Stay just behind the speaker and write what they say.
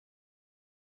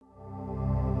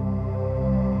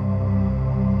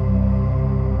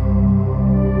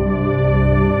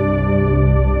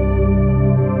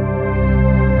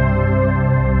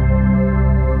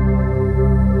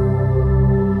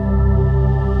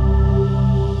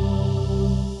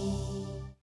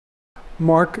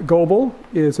Mark Goebel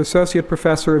is Associate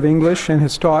Professor of English and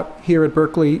has taught here at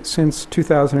Berkeley since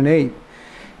 2008.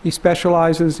 He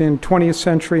specializes in 20th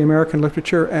century American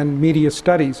literature and media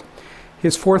studies.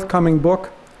 His forthcoming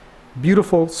book,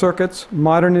 Beautiful Circuits,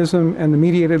 Modernism and the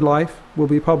Mediated Life, will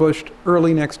be published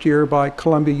early next year by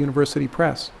Columbia University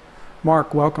Press.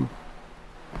 Mark, welcome.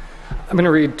 I'm going to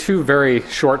read two very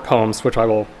short poems, which I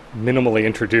will minimally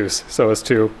introduce so as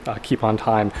to keep on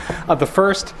time. The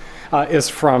first is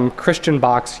from Christian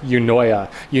Bach's Eunoia.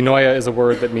 Eunoia is a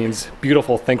word that means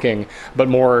beautiful thinking, but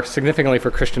more significantly for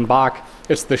Christian Bach,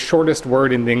 it's the shortest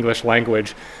word in the English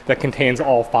language that contains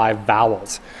all 5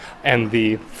 vowels. And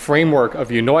the framework of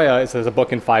Eunoia is a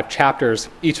book in 5 chapters,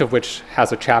 each of which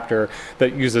has a chapter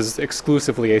that uses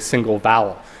exclusively a single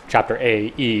vowel, chapter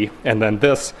A, E, and then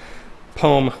this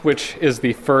poem, which is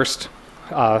the first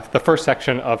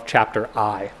section of chapter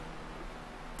I.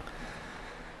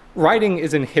 Writing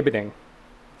is inhibiting.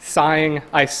 Sighing,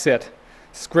 I sit,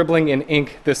 scribbling in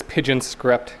ink this pigeon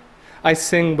script. I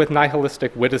sing with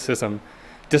nihilistic witticism,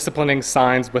 disciplining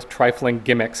signs with trifling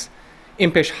gimmicks,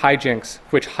 impish hijinks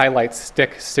which highlight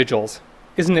stick sigils.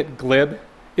 Isn't it glib?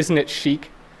 Isn't it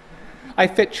chic? I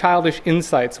fit childish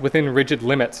insights within rigid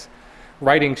limits,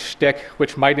 writing shtick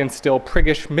which might instill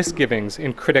priggish misgivings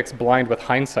in critics blind with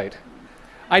hindsight.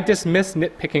 I dismiss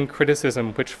nitpicking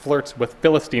criticism which flirts with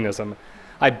Philistinism.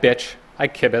 I bitch, I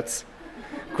kibitz,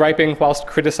 griping whilst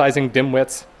criticizing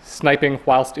dimwits, sniping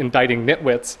whilst indicting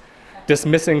nitwits,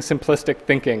 dismissing simplistic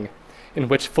thinking, in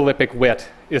which philippic wit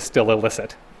is still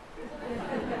illicit.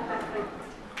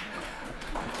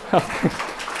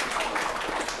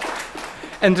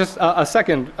 And just a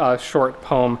second short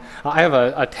poem. I have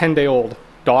a 10-day-old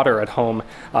daughter at home,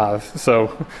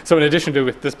 so in addition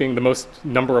to this being the most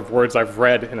number of words I've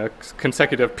read in a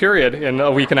consecutive period in a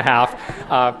week and a half,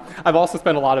 I've also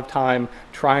spent a lot of time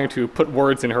trying to put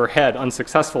words in her head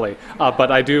unsuccessfully,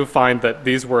 but I do find that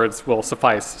these words will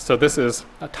suffice. So this is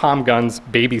Tom Gunn's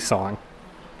Baby Song.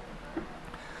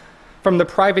 From the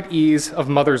private ease of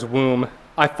mother's womb,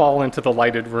 I fall into the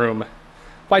lighted room.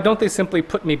 Why don't they simply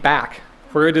put me back,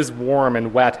 where it is warm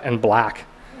and wet and black?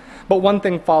 But one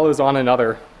thing follows on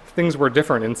another. Things were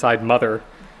different inside mother.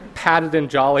 Padded and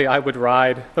jolly I would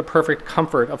ride, the perfect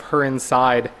comfort of her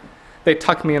inside. They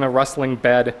tuck me in a rustling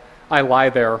bed. I lie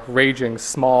there, raging,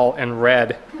 small and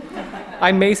red.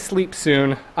 I may sleep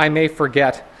soon, I may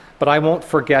forget, but I won't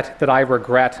forget that I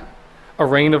regret. A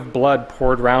rain of blood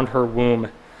poured round her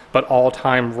womb, but all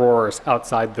time roars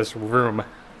outside this room.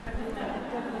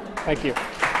 Thank you.